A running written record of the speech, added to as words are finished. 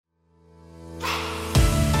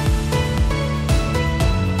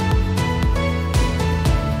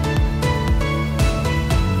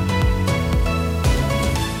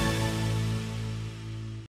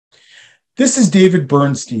This is David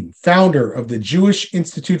Bernstein, founder of the Jewish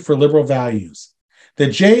Institute for Liberal Values. The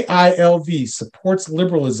JILV supports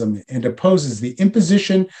liberalism and opposes the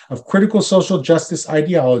imposition of critical social justice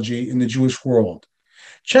ideology in the Jewish world.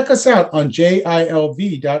 Check us out on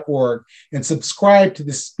jilv.org and subscribe to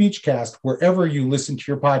the Speechcast wherever you listen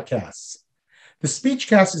to your podcasts. The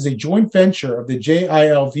Speechcast is a joint venture of the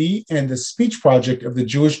JILV and the Speech Project of the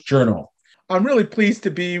Jewish Journal. I'm really pleased to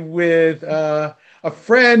be with a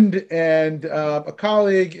friend and a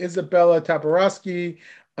colleague, Isabella Tabarowski.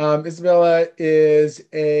 Isabella is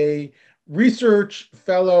a research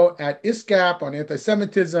fellow at ISCAP on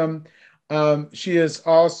anti-Semitism. She is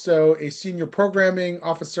also a senior programming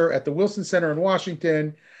officer at the Wilson Center in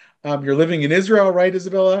Washington. You're living in Israel, right,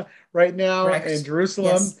 Isabella, right now? Correct. In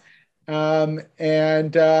Jerusalem. Yes.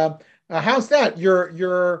 How's that?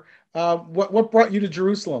 What brought you to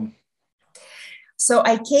Jerusalem? So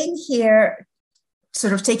I came here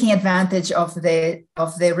sort of taking advantage of the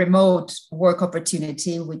remote work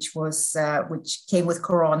opportunity, which came with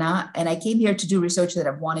Corona. And I came here to do research that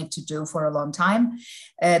I've wanted to do for a long time.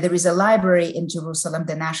 There is a library in Jerusalem,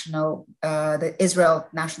 the Israel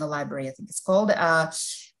National Library, I think it's called,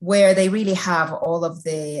 where they really have all of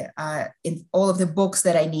the books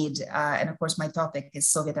that I need. And of course, my topic is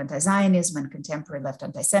Soviet anti-Zionism and contemporary left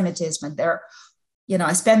anti-Semitism. And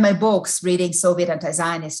I spend my books reading Soviet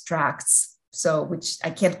anti-Zionist tracts. So, which I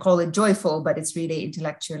can't call it joyful, but it's really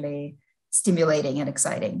intellectually stimulating and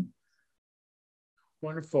exciting.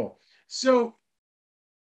 Wonderful. So,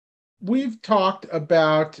 we've talked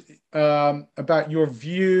about your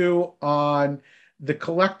view on the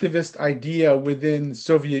collectivist idea within the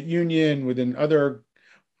Soviet Union, within other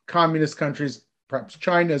communist countries, perhaps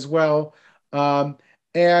China as well. I'm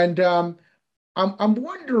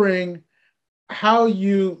wondering how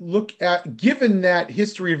you look at, given that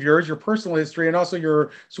history of yours, your personal history, and also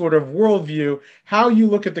your sort of worldview, how you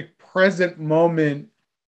look at the present moment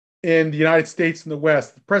in the United States and the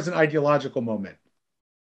West, the present ideological moment.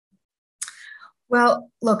 Well,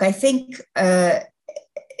 look, I think that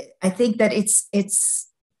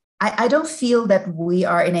I don't feel that we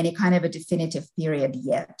are in any kind of a definitive period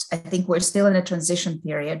yet. I think we're still in a transition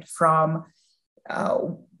period from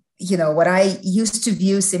what I used to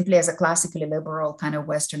view simply as a classically liberal kind of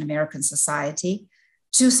Western American society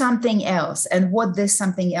to something else. And what this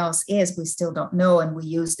something else is, we still don't know. And we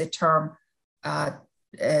use the term, what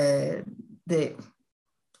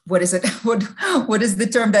is it? What is the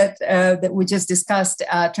term that we just discussed?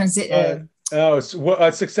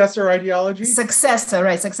 Successor ideology?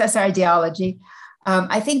 Successor ideology.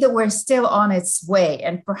 I think that we're still on its way,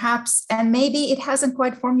 and maybe it hasn't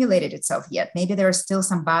quite formulated itself yet. Maybe there are still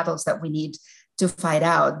some battles that we need to fight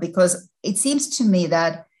out, because it seems to me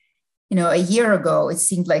that, a year ago, it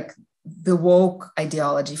seemed like the woke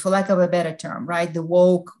ideology, for lack of a better term, right? The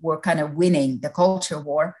woke were kind of winning the culture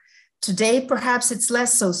war. Today, perhaps it's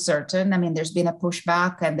less so certain. I mean, there's been a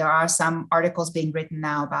pushback, and there are some articles being written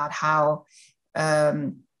now about how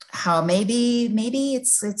maybe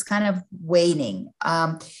it's kind of waning.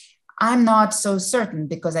 I'm not so certain,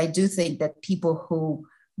 because I do think that people who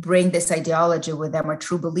bring this ideology with them are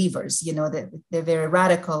true believers. They're very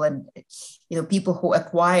radical, and people who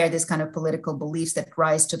acquire this kind of political beliefs that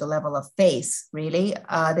rise to the level of faith, really,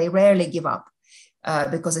 they rarely give up.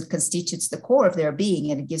 Because it constitutes the core of their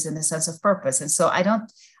being, and it gives them a sense of purpose. And so I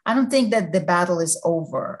don't think that the battle is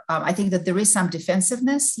over. I think that there is some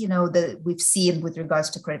defensiveness, that we've seen with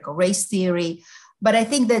regards to critical race theory, but I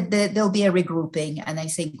think that there'll be a regrouping, and I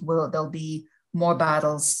think there'll be more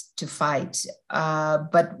battles to fight.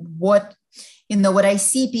 But what I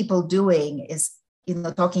see people doing is,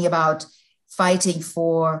 talking about fighting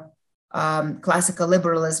for classical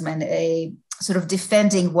liberalism and a sort of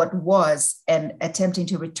defending what was and attempting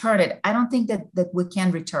to return it. I don't think that we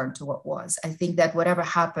can return to what was. I think that whatever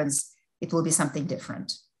happens, it will be something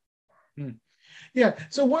different. Yeah.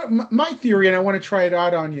 So what my theory, and I want to try it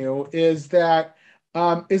out on you, is that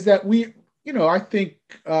we, I think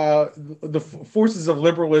the forces of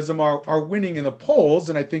liberalism are winning in the polls,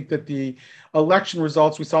 and I think that the election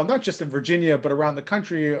results we saw, not just in Virginia but around the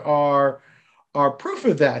country, are proof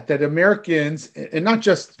of that Americans, and not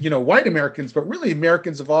just, white Americans, but really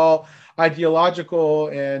Americans of all ideological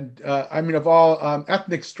and of all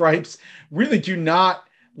ethnic stripes, really do not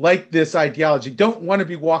like this ideology, don't want to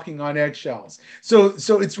be walking on eggshells. So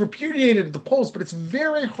it's repudiated at the polls, but it's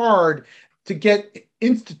very hard to get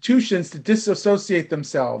institutions to disassociate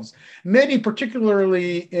themselves. Many,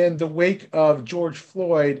 particularly in the wake of George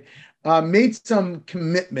Floyd, made some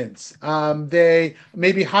commitments. They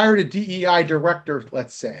maybe hired a DEI director,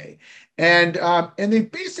 let's say, and they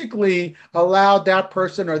basically allowed that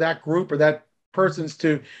person or that group or that persons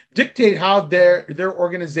to dictate how their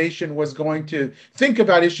organization was going to think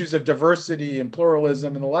about issues of diversity and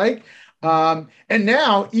pluralism and the like. And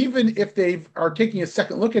now, even if they are taking a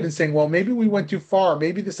second look at it and saying, well, maybe we went too far,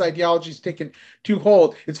 maybe this ideology is taken too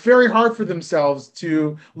hold, it's very hard for themselves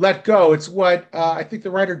to let go. It's what I think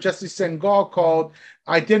the writer Jesse Singal called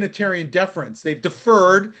identitarian deference. They've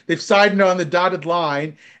deferred, they've sided on the dotted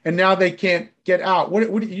line, and now they can't get out.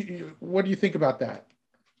 What do you think about that?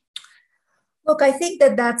 Look, I think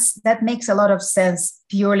that makes a lot of sense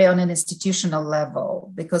purely on an institutional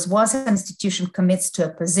level, because once an institution commits to a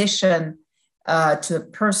position, to a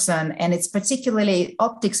person, and it's particularly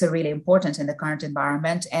optics are really important in the current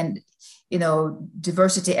environment, and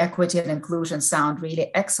diversity, equity, and inclusion sound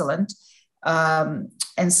really excellent. And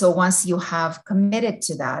so once you have committed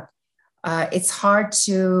to that, it's hard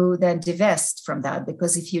to then divest from that,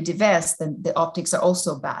 because if you divest, then the optics are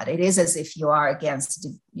also bad. It is as if you are against,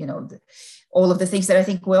 all of the things that I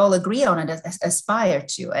think we all agree on and aspire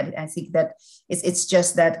to. And I think that it's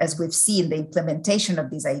just that, as we've seen, the implementation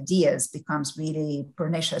of these ideas becomes really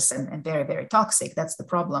pernicious and very, very toxic. That's the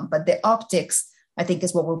problem. But the optics, I think,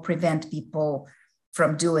 is what will prevent people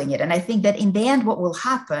from doing it. And I think that in the end, what will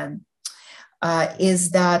happen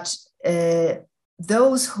is that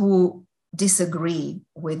those who disagree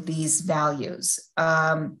with these values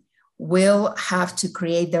will have to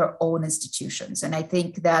create their own institutions. And I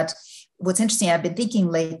think that what's interesting, I've been thinking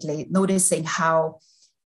lately, noticing how,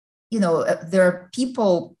 there are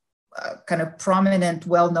people, kind of prominent,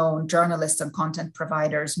 well-known journalists and content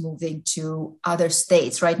providers moving to other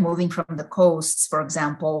states, right? Moving from the coasts, for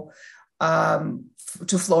example,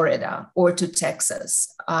 to Florida or to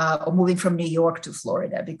Texas, or moving from New York to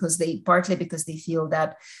Florida, partly because they feel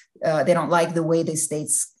that they don't like the way the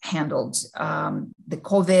states handled the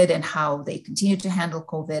COVID and how they continue to handle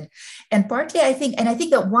COVID. And partly, I think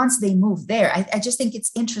that once they move there, I just think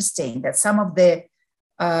it's interesting that some of the,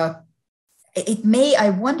 I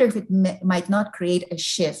wonder if it might not create a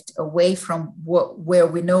shift away from where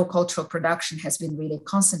we know cultural production has been really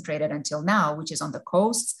concentrated until now, which is on the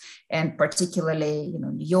coasts, and particularly,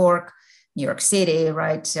 New York City,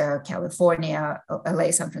 right? California,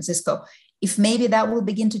 LA, San Francisco. If maybe that will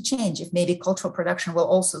begin to change, if maybe cultural production will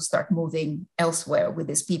also start moving elsewhere with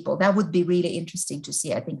these people, that would be really interesting to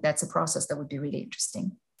see. I think that's a process that would be really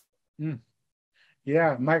interesting. Mm.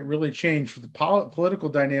 Yeah, it might really change the political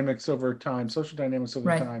dynamics over time, social dynamics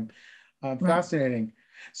over time. Fascinating.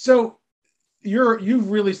 So you've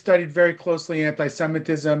really studied very closely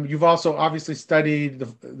anti-Semitism. You've also obviously studied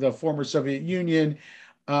the former Soviet Union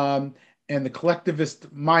and the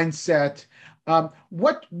collectivist mindset.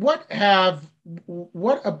 What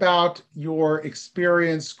about your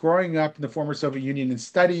experience growing up in the former Soviet Union and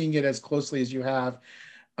studying it as closely as you have?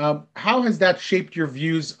 How has that shaped your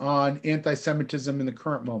views on anti-Semitism in the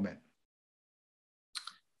current moment?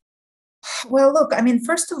 Well, look,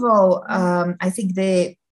 first of all, I think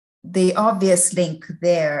the obvious link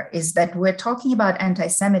there is that we're talking about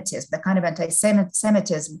anti-Semitism, the kind of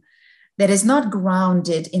anti-Semitism that is not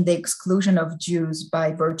grounded in the exclusion of Jews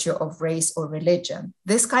by virtue of race or religion.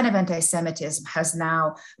 This kind of anti-Semitism has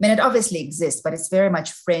now, it obviously exists, but it's very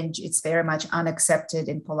much fringe. It's very much unaccepted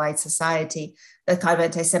in polite society. That kind of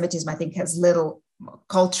anti-Semitism, I think, has little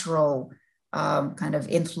cultural kind of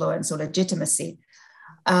influence or legitimacy.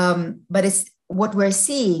 But it's what we're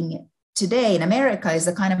seeing today in America is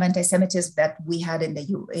the kind of anti-Semitism that we had in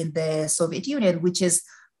the Soviet Union, which is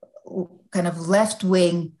kind of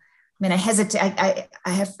left-wing. I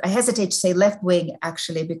hesitate to say left-wing,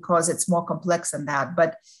 actually, because it's more complex than that.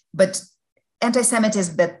 But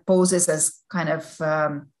anti-Semitism that poses as kind of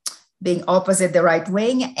being opposite the right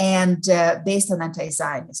wing and based on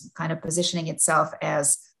anti-Zionism, kind of positioning itself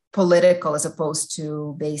as political as opposed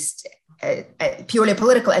to based purely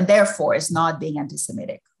political, and therefore is not being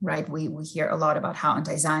anti-Semitic, right? We hear a lot about how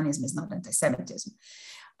anti-Zionism is not anti-Semitism.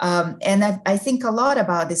 And I think a lot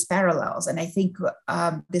about these parallels. And I think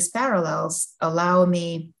these parallels allow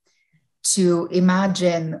me to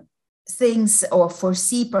imagine things or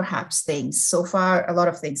foresee perhaps things. So far, a lot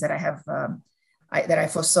of things that I have, that I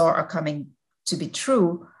foresaw are coming to be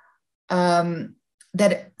true,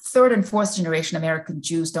 that third and fourth generation American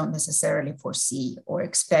Jews don't necessarily foresee or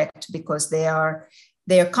expect, because they are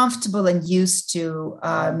comfortable and used to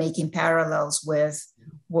making parallels with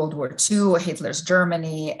World War II or Hitler's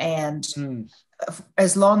Germany. And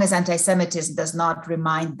as long as anti-Semitism does not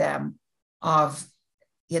remind them of,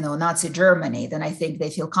 Nazi Germany, then I think they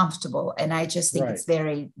feel comfortable. And I just think it's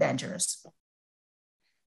very dangerous.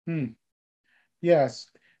 Yes.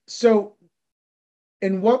 So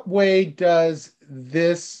in what way does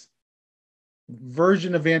this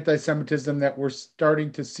version of anti-Semitism that we're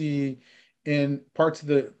starting to see in parts of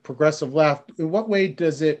the progressive left, in what way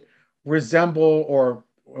does it resemble, or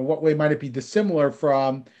in what way might it be dissimilar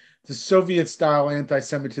from the Soviet-style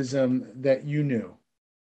anti-Semitism that you knew?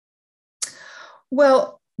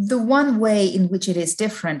 Well, the one way in which it is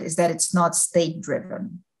different is that it's not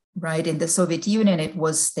state-driven, right? In the Soviet Union, it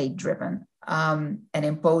was state-driven and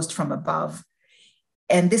imposed from above.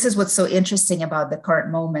 And this is what's so interesting about the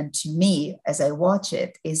current moment to me as I watch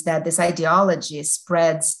it, is that this ideology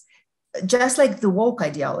spreads, just like the woke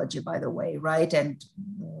ideology, by the way, right? And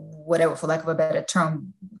whatever, for lack of a better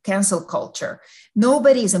term, cancel culture.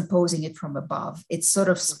 Nobody is imposing it from above. It's sort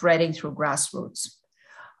of spreading through grassroots.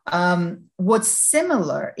 What's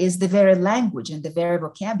similar is the very language and the very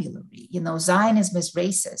vocabulary. Zionism is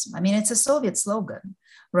racism. I mean, it's a Soviet slogan,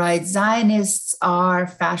 right? Zionists are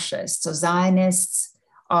fascists. So Zionists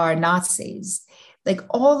are Nazis. Like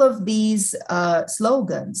all of these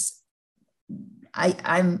slogans,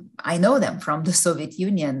 I know them from the Soviet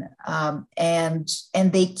Union, and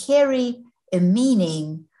they carry a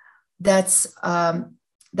meaning that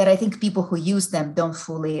I think people who use them don't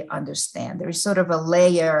fully understand. There is sort of a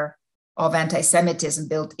layer of anti-Semitism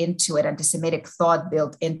built into it, anti-Semitic thought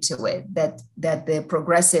built into it, that the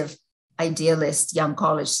progressive idealist young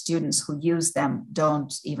college students who use them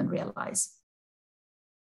don't even realize.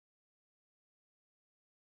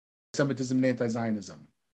 Semitism and anti-Zionism?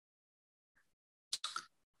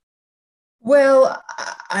 Well,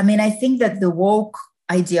 I mean, I think that the woke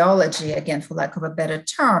ideology, again, for lack of a better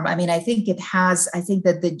term, I think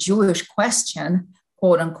that the Jewish question,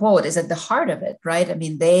 quote unquote, is at the heart of it, right? I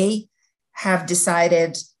mean, they have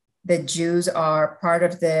decided that Jews are part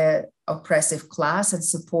of the oppressive class and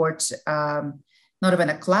support not even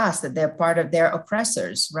a class, that they're part of their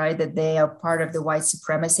oppressors, right? That they are part of the white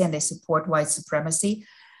supremacy and they support white supremacy.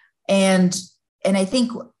 And I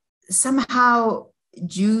think somehow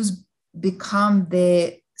Jews become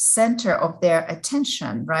the center of their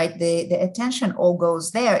attention, right? The attention all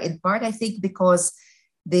goes there, in part, I think, because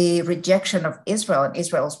the rejection of Israel and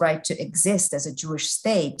Israel's right to exist as a Jewish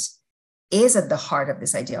state is at the heart of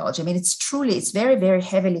this ideology. I mean, it's very, very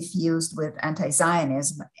heavily fused with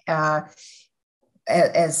anti-Zionism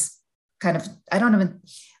as kind of, I don't even,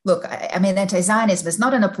 look, I mean, anti-Zionism is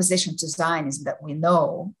not an opposition to Zionism that we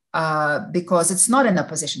know, because it's not an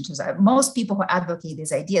opposition to Zionism. Most people who advocate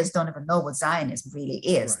these ideas don't even know what Zionism really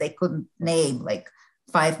is. Right. They couldn't name like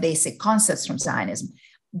 5 basic concepts from Zionism.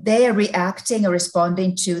 They are reacting or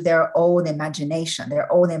responding to their own imagination,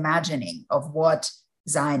 their own imagining of what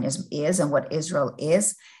Zionism is and what Israel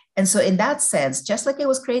is. And so in that sense, just like it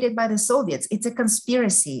was created by the Soviets, it's a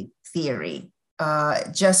conspiracy theory,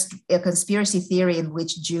 just a conspiracy theory in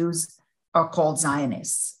which Jews are called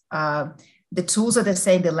Zionists. The tools are the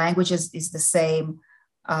same, the language is the same.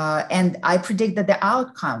 And I predict that the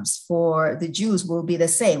outcomes for the Jews will be the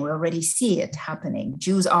same. We already see it happening.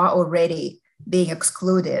 Jews are already being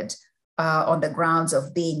excluded on the grounds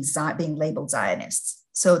of being labeled Zionists.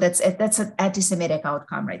 So that's an anti-Semitic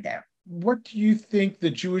outcome right there. What do you think the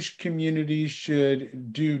Jewish community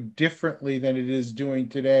should do differently than it is doing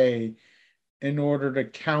today in order to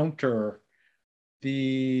counter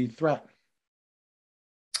the threat?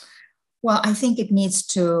 Well, I think it needs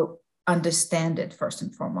to understand it first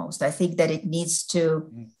and foremost. I think it needs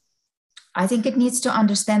to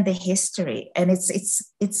understand the history. And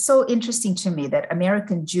it's so interesting to me that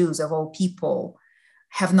American Jews, of all people,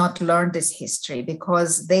 have not learned this history,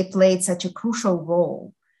 because they played such a crucial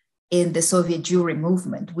role in the Soviet Jewry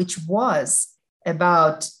movement, which was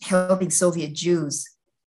about helping Soviet Jews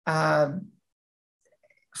fight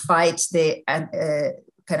the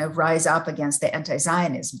kind of rise up against the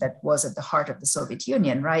anti-Zionism that was at the heart of the Soviet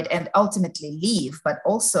Union, right? And ultimately leave, but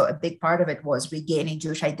also a big part of it was regaining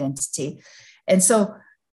Jewish identity. And so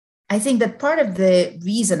I think that part of the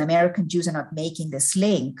reason American Jews are not making this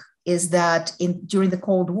link is that during the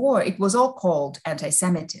Cold War, it was all called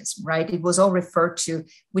anti-Semitism, right? It was all referred to.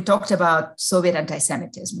 We talked about Soviet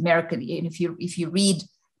anti-Semitism, American. And if you read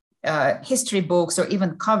history books or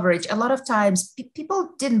even coverage, a lot of times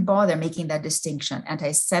people didn't bother making that distinction,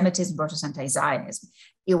 anti-Semitism versus anti-Zionism.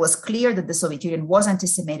 It was clear that the Soviet Union was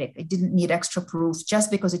anti-Semitic. It didn't need extra proof.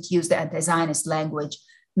 Just because it used the anti-Zionist language,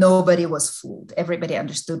 nobody was fooled. Everybody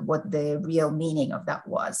understood what the real meaning of that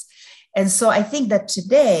was. And so I think that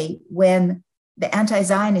today, when the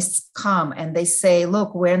anti-Zionists come and they say,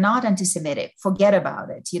 look, we're not anti-Semitic, forget about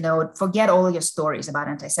it, forget all your stories about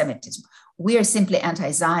anti-Semitism. We are simply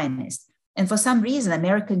anti-Zionist. And for some reason,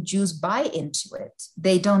 American Jews buy into it.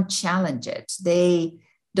 They don't challenge it. They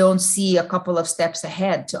don't see a couple of steps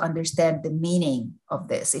ahead to understand the meaning of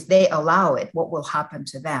this. If they allow it, what will happen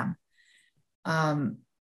to them?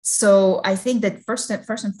 So I think that first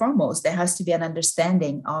and foremost, there has to be an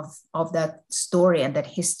understanding of that story and that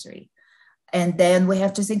history. And then we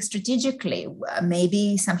have to think strategically.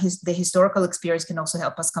 Maybe the historical experience can also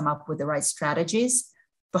help us come up with the right strategies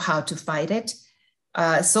for how to fight it.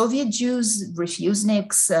 Soviet Jews,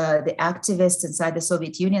 refuseniks, the activists inside the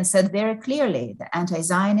Soviet Union said very clearly the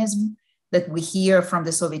anti-Zionism that we hear from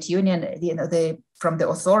the Soviet Union, from the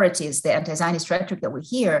authorities, the anti-Zionist rhetoric that we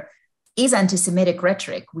hear is anti-Semitic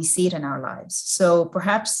rhetoric. We see it in our lives. So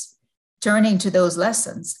perhaps turning to those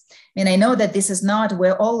lessons. And I know that this is not,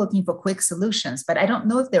 we're all looking for quick solutions, but I don't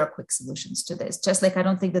know if there are quick solutions to this, just like I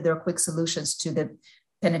don't think that there are quick solutions to the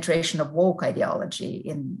penetration of woke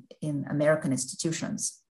ideology in American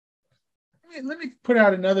institutions. Let me put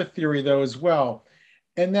out another theory, though, as well.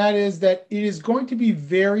 And that is that it is going to be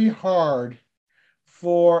very hard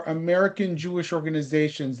for American Jewish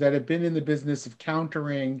organizations that have been in the business of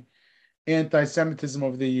countering anti-Semitism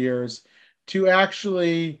over the years to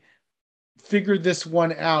actually figure this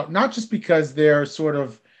one out, not just because they're sort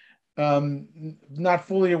of not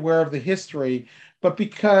fully aware of the history, but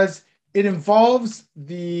because it involves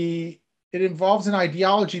an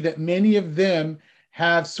ideology that many of them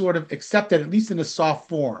have sort of accepted, at least in a soft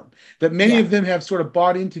form, that many of them have sort of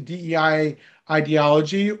bought into DEI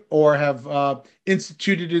ideology or have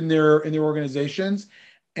instituted in their organizations.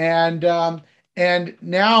 And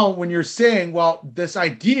now when you're saying, well, this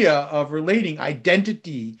idea of relating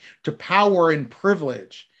identity to power and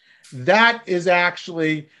privilege, that is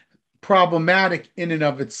actually problematic in and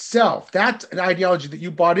of itself. That's an ideology that you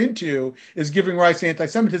bought into is giving rise to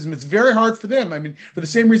anti-Semitism. It's very hard for them. I mean, for the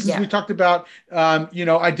same reasons we talked about,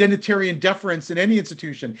 identitarian deference in any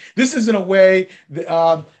institution. This is in a way,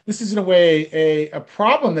 a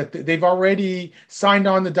problem that they've already signed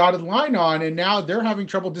on the dotted line on, and now they're having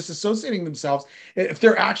trouble disassociating themselves if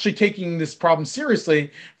they're actually taking this problem seriously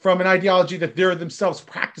from an ideology that they're themselves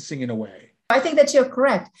practicing in a way. I think that you're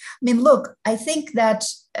correct. I mean, look, I think that,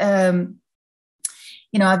 I've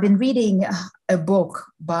been reading a book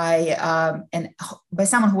by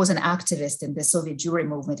someone who was an activist in the Soviet Jewry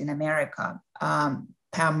movement in America,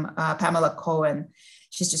 Pamela Cohen.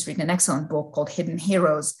 She's just written an excellent book called Hidden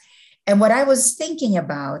Heroes. And what I was thinking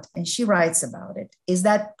about, and she writes about it, is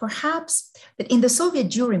that perhaps that in the Soviet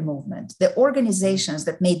Jewry movement, the organizations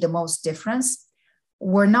that made the most difference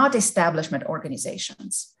were not establishment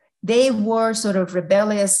organizations. They were sort of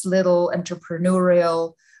rebellious little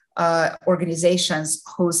entrepreneurial organizations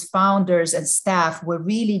whose founders and staff were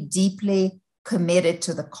really deeply committed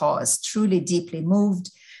to the cause, truly deeply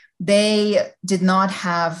moved. They did not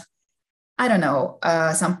have,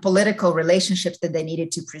 some political relationships that they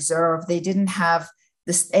needed to preserve. They didn't have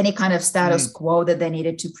any kind of status quo that they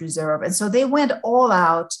needed to preserve. And so they went all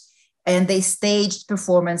out and they staged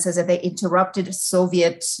performances and they interrupted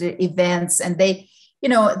Soviet events, and they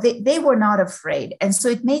were not afraid. And so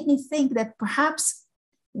it made me think that perhaps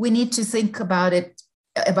we need to think about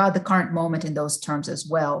the current moment in those terms as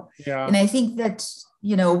well. Yeah. And I think that,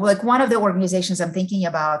 like one of the organizations I'm thinking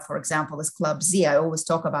about, for example, is Club Z. I always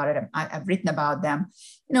talk about it. I've written about them.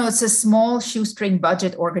 It's a small shoestring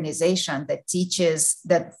budget organization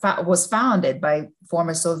that was founded by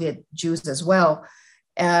former Soviet Jews as well.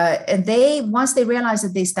 And once they realized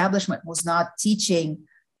that the establishment was not teaching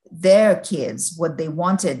their kids what they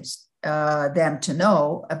wanted them to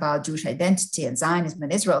know about Jewish identity and Zionism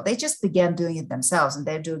and Israel, they just began doing it themselves, and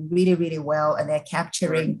they're doing really, really well, and they're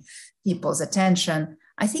capturing people's attention.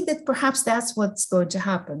 I think that perhaps that's what's going to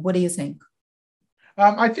happen. What do you think?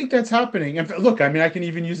 I think that's happening. And look, I mean, I can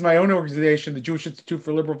even use my own organization, the Jewish Institute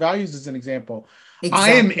for Liberal Values, as an example.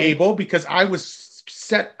 Exactly. I am able, because I was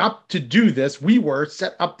set up to do this, we were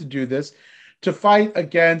set up to do this, to fight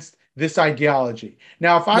against this ideology.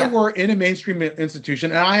 Now, if I were in a mainstream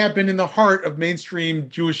institution, and I have been in the heart of mainstream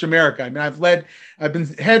Jewish America, I mean, I've been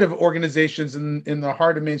head of organizations in the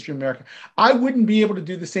heart of mainstream America, I wouldn't be able to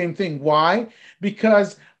do the same thing. Why?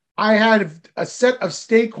 Because I had a set of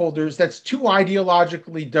stakeholders that's too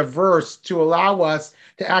ideologically diverse to allow us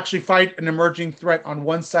to actually fight an emerging threat on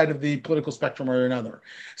one side of the political spectrum or another.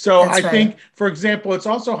 So I think, for example, it's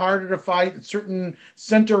also harder to fight certain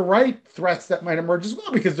center-right threats that might emerge as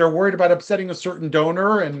well, because they're worried about upsetting a certain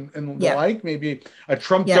donor and the like, maybe a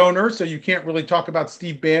Trump donor. So you can't really talk about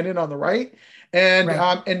Steve Bannon on the right.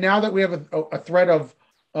 Right. And now that we have a threat of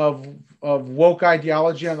of woke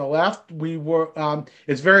ideology on the left,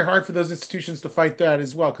 it's very hard for those institutions to fight that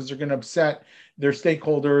as well, because they're going to upset their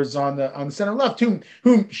stakeholders on the center left,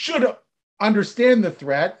 whom should understand the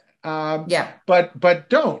threat, Yeah. but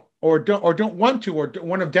don't want to, or don't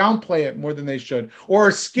want to downplay it more than they should, or are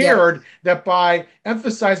Yeah. scared that by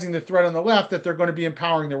emphasizing the threat on the left that they're going to be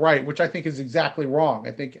empowering the right, which I think is exactly wrong.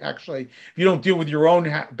 I think actually, if you don't deal with your own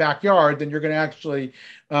backyard, then you're going to actually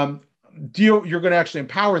um, you're going to actually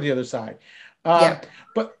empower the other side. Um, Yeah.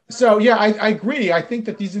 but so yeah, I agree. I think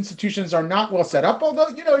that these institutions are not well set up, although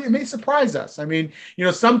it may surprise us. I mean,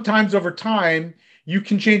 sometimes over time you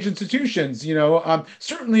can change institutions.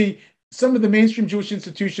 Certainly some of the mainstream Jewish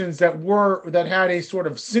institutions that had a sort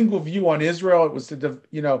of single view on Israel. It was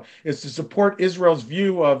is to support Israel's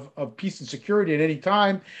view of peace and security at any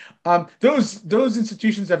time. Those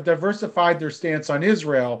institutions have diversified their stance on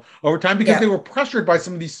Israel over time because they Yeah. were pressured by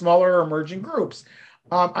some of these smaller emerging groups.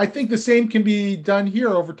 I think the same can be done here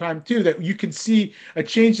over time too. That you can see a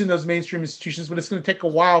change in those mainstream institutions, but it's going to take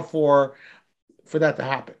a while for that to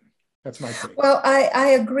happen. That's my take. Well, I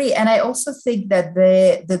agree. And I also think that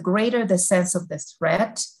the greater the sense of the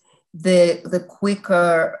threat, the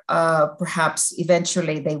quicker perhaps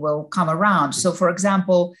eventually they will come around. So for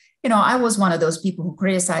example, I was one of those people who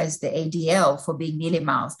criticized the ADL for being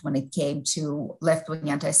mealy-mouthed when it came to left-wing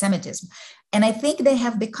anti-Semitism. And I think they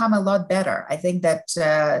have become a lot better. I think that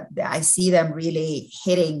I see them really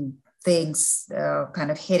hitting things, kind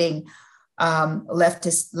of hitting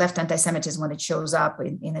left anti-Semitism when it shows up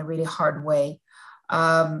in a really hard way.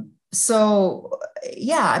 So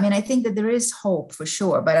yeah, I mean, I think that there is hope for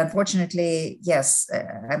sure, but unfortunately, yes,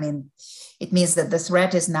 I mean, it means that the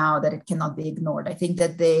threat is now that it cannot be ignored. I think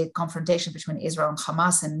that the confrontation between Israel and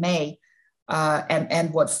Hamas in May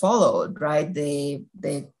and what followed, right, the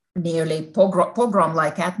nearly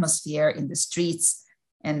pogrom-like atmosphere in the streets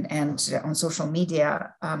and on social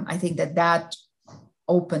media, I think that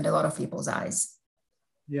opened a lot of people's eyes.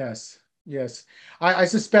 Yes, yes. I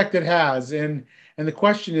suspect it has. And the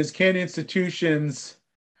question is,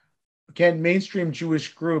 can mainstream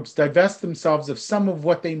Jewish groups divest themselves of some of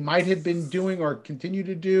what they might have been doing or continue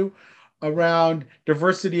to do around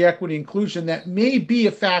diversity, equity, inclusion that may be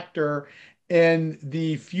a factor in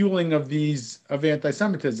the fueling of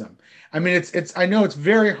anti-Semitism? I mean, I know it's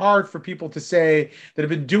very hard for people to say that have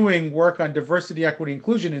been doing work on diversity, equity,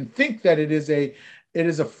 inclusion and think that it is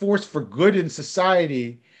a force for good in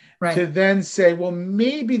society, to Right. then say, well,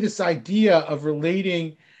 maybe this idea of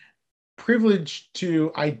relating privilege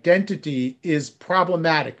to identity is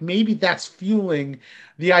problematic. Maybe that's fueling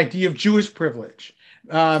the idea of Jewish privilege.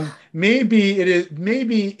 Maybe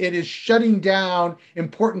it is shutting down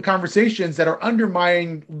important conversations that are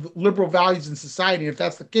undermining liberal values in society. If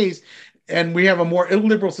that's the case, and we have a more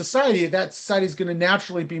illiberal society, that society is going to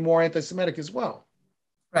naturally be more anti-Semitic as well.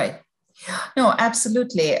 Right. No,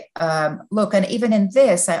 absolutely. Look, and even in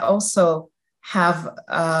this, I also have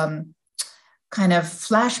kind of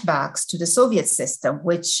flashbacks to the Soviet system,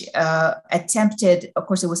 which attempted, of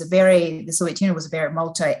course, the Soviet Union was a very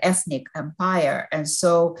multi-ethnic empire. And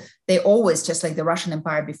so they always, just like the Russian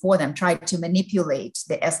Empire before them, tried to manipulate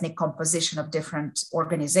the ethnic composition of different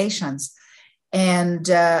organizations. And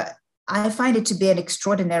I find it to be an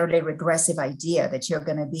extraordinarily regressive idea that you're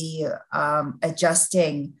going to be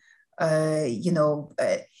adjusting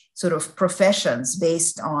sort of professions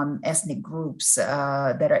based on ethnic groups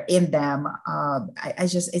that are in them.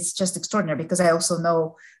 It's just extraordinary, because I also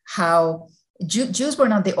know how Jews were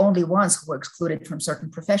not the only ones who were excluded from certain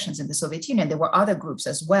professions in the Soviet Union. There were other groups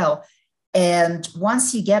as well. And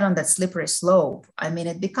once you get on that slippery slope, I mean,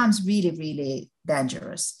 it becomes really, really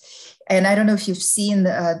dangerous. And I don't know if you've seen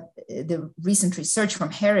the recent research from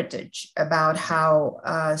Heritage about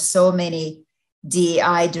how so many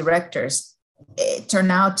DEI directors turn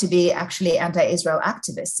out to be actually anti-Israel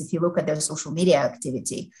activists. If you look at their social media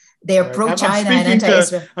activity, they are pro-China and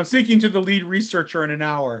anti-Israel. I'm speaking to the lead researcher in an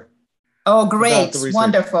hour. Oh, great.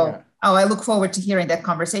 Wonderful. Yeah. Oh, I look forward to hearing that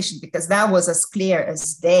conversation, because that was as clear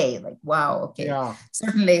as day. Like, wow, okay. Yeah.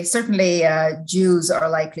 Certainly, Jews are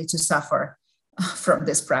likely to suffer from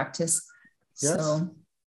this practice. Yes. So.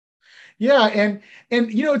 Yeah, and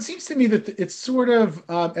it seems to me that it's sort of,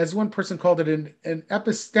 as one person called it, an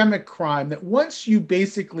epistemic crime, that once you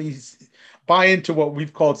basically buy into what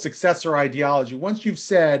we've called successor ideology, once you've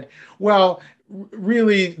said, well,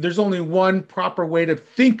 really, there's only one proper way to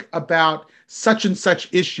think about such and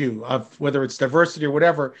such issue, of whether it's diversity or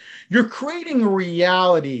whatever, you're creating a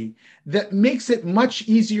reality that makes it much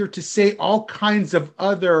easier to say all kinds of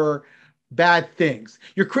other bad things.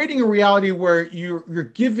 You're creating a reality where you're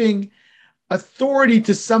giving authority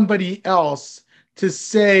to somebody else to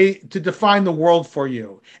define the world for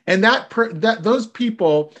you, and that those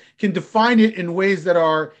people can define it in ways that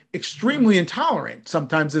are extremely intolerant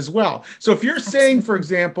sometimes as well. So if you're saying, for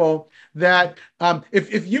example, that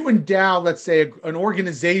if you endow, let's say, an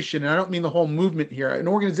organization, and I don't mean the whole movement here, an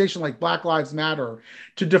organization like Black Lives Matter,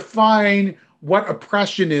 to define what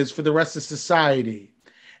oppression is for the rest of society,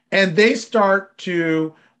 and they start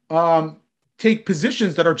to take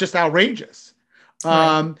positions that are just outrageous.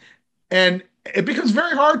 Right. And it becomes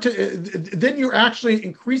very hard to, then you're actually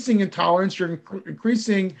increasing intolerance, you're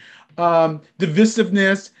increasing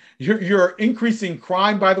divisiveness, you're increasing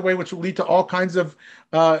crime, by the way, which will lead to all kinds of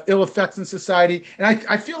ill effects in society. And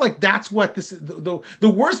I feel like that's what this is. The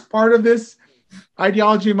worst part of this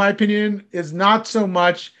ideology, in my opinion, is not so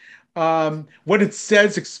much what it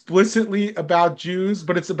says explicitly about Jews,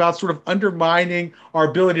 but it's about sort of undermining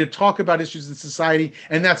our ability to talk about issues in society,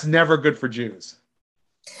 and that's never good for Jews.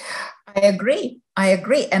 I agree. I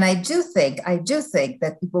agree. And I do think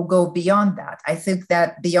that people go beyond that. I think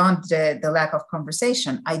that beyond the lack of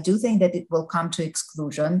conversation, I do think that it will come to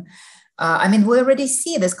exclusion. I mean, we already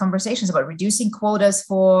see these conversations about reducing quotas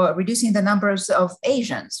for reducing the numbers of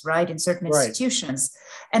Asians, right, in certain institutions.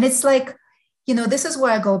 And it's like, this is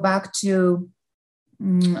where I go back to,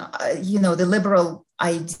 the liberal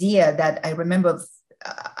idea that I remember,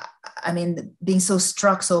 being so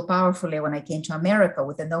struck so powerfully when I came to America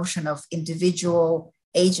with the notion of individual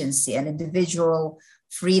agency and individual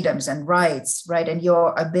freedoms and rights, right? And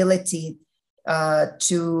your ability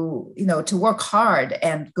to work hard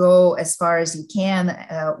and go as far as you can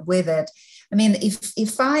with it. I mean,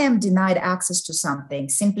 if I am denied access to something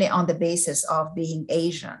simply on the basis of being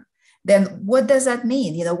Asian, then what does that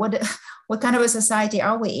mean? What kind of a society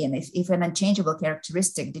are we in if an unchangeable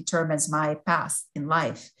characteristic determines my path in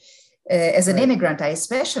life? As an immigrant, I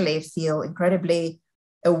especially feel incredibly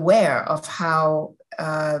aware of how,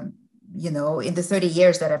 in the 30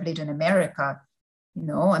 years that I've lived in America,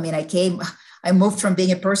 I moved from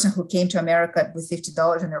being a person who came to America with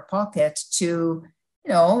 $50 in their pocket to,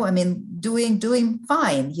 doing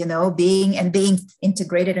fine, being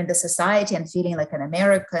integrated in the society and feeling like an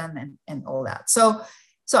American and all that. So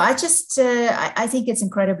I just, I think it's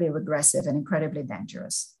incredibly regressive and incredibly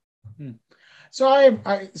dangerous. Mm-hmm.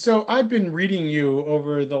 So I've been reading you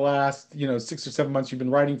over the last 6 or 7 months. You've been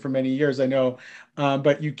writing for many years, I know,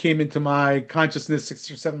 but you came into my consciousness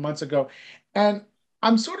 6 or 7 months ago, and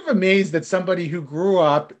I'm sort of amazed that somebody who grew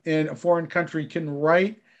up in a foreign country can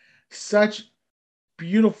write such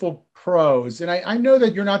beautiful prose. And I know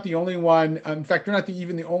that you're not the only one. In fact, you're not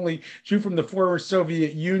even the only Jew from the former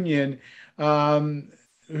Soviet Union.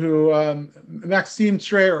 Who Maxime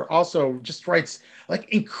Schreier also just writes like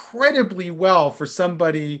incredibly well for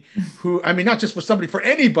somebody who, not just for somebody, for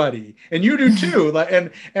anybody, and you do too.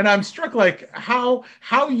 And I'm struck like how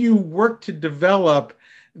you work to develop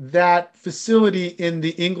that facility in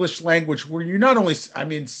the English language where you not only,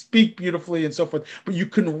 speak beautifully and so forth, but you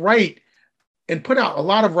can write and put out a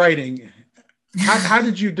lot of writing. How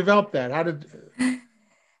did you develop that?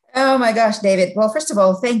 Oh my gosh, David. Well, first of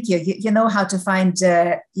all, thank you. You know how to find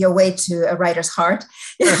your way to a writer's heart.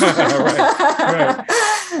 Right.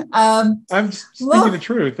 I'm speaking the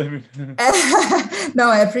truth. No,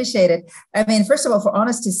 I appreciate it. First of all, for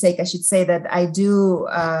honesty's sake, I should say that I do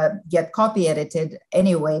get copy edited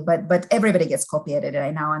anyway, but everybody gets copy edited.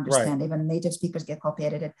 I now understand. Right. Even native speakers get copy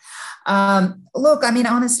edited. Look,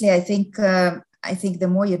 honestly, I think the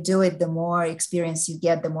more you do it, the more experience you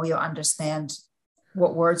get, the more you understand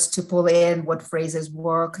what words to pull in, what phrases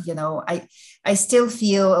work. I still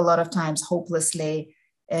feel a lot of times hopelessly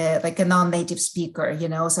like a non-native speaker.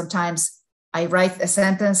 Sometimes I write a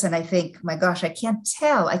sentence and I think, my gosh, I can't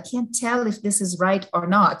tell if this is right or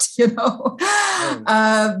not, but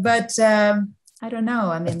I don't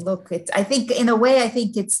know. Look, I think in a way, I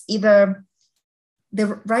think it's either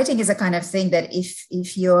the writing is a kind of thing that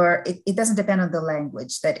if you're, it doesn't depend on the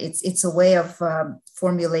language, that it's a way of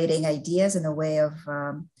formulating ideas and a way of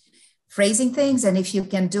phrasing things. And if you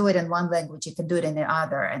can do it in one language, you can do it in the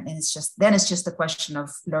other. And it's just a question of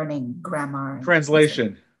learning grammar.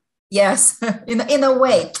 Translation. Yes, in a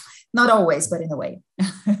way, not always, but in a way.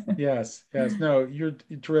 Yes. No, you're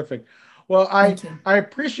terrific. Well, I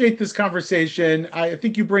appreciate this conversation. I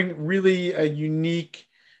think you bring really a unique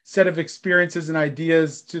set of experiences and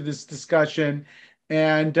ideas to this discussion,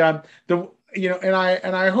 and and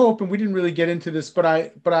I hope, and we didn't really get into this, but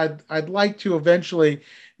I'd like to eventually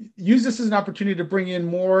use this as an opportunity to bring in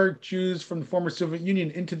more Jews from the former Soviet Union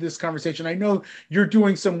into this conversation. I know you're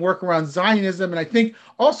doing some work around Zionism, and I think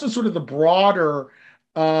also sort of the broader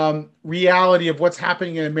reality of what's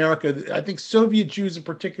happening in America. I think Soviet Jews in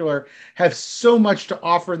particular have so much to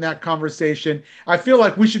offer in that conversation. I feel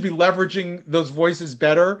like we should be leveraging those voices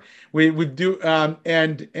better. We do,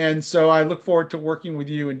 and so I look forward to working with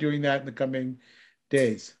you and doing that in the coming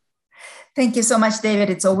days. Thank you so much, David.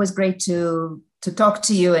 It's always great to talk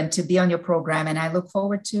to you and to be on your program, and I look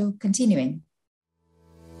forward to continuing.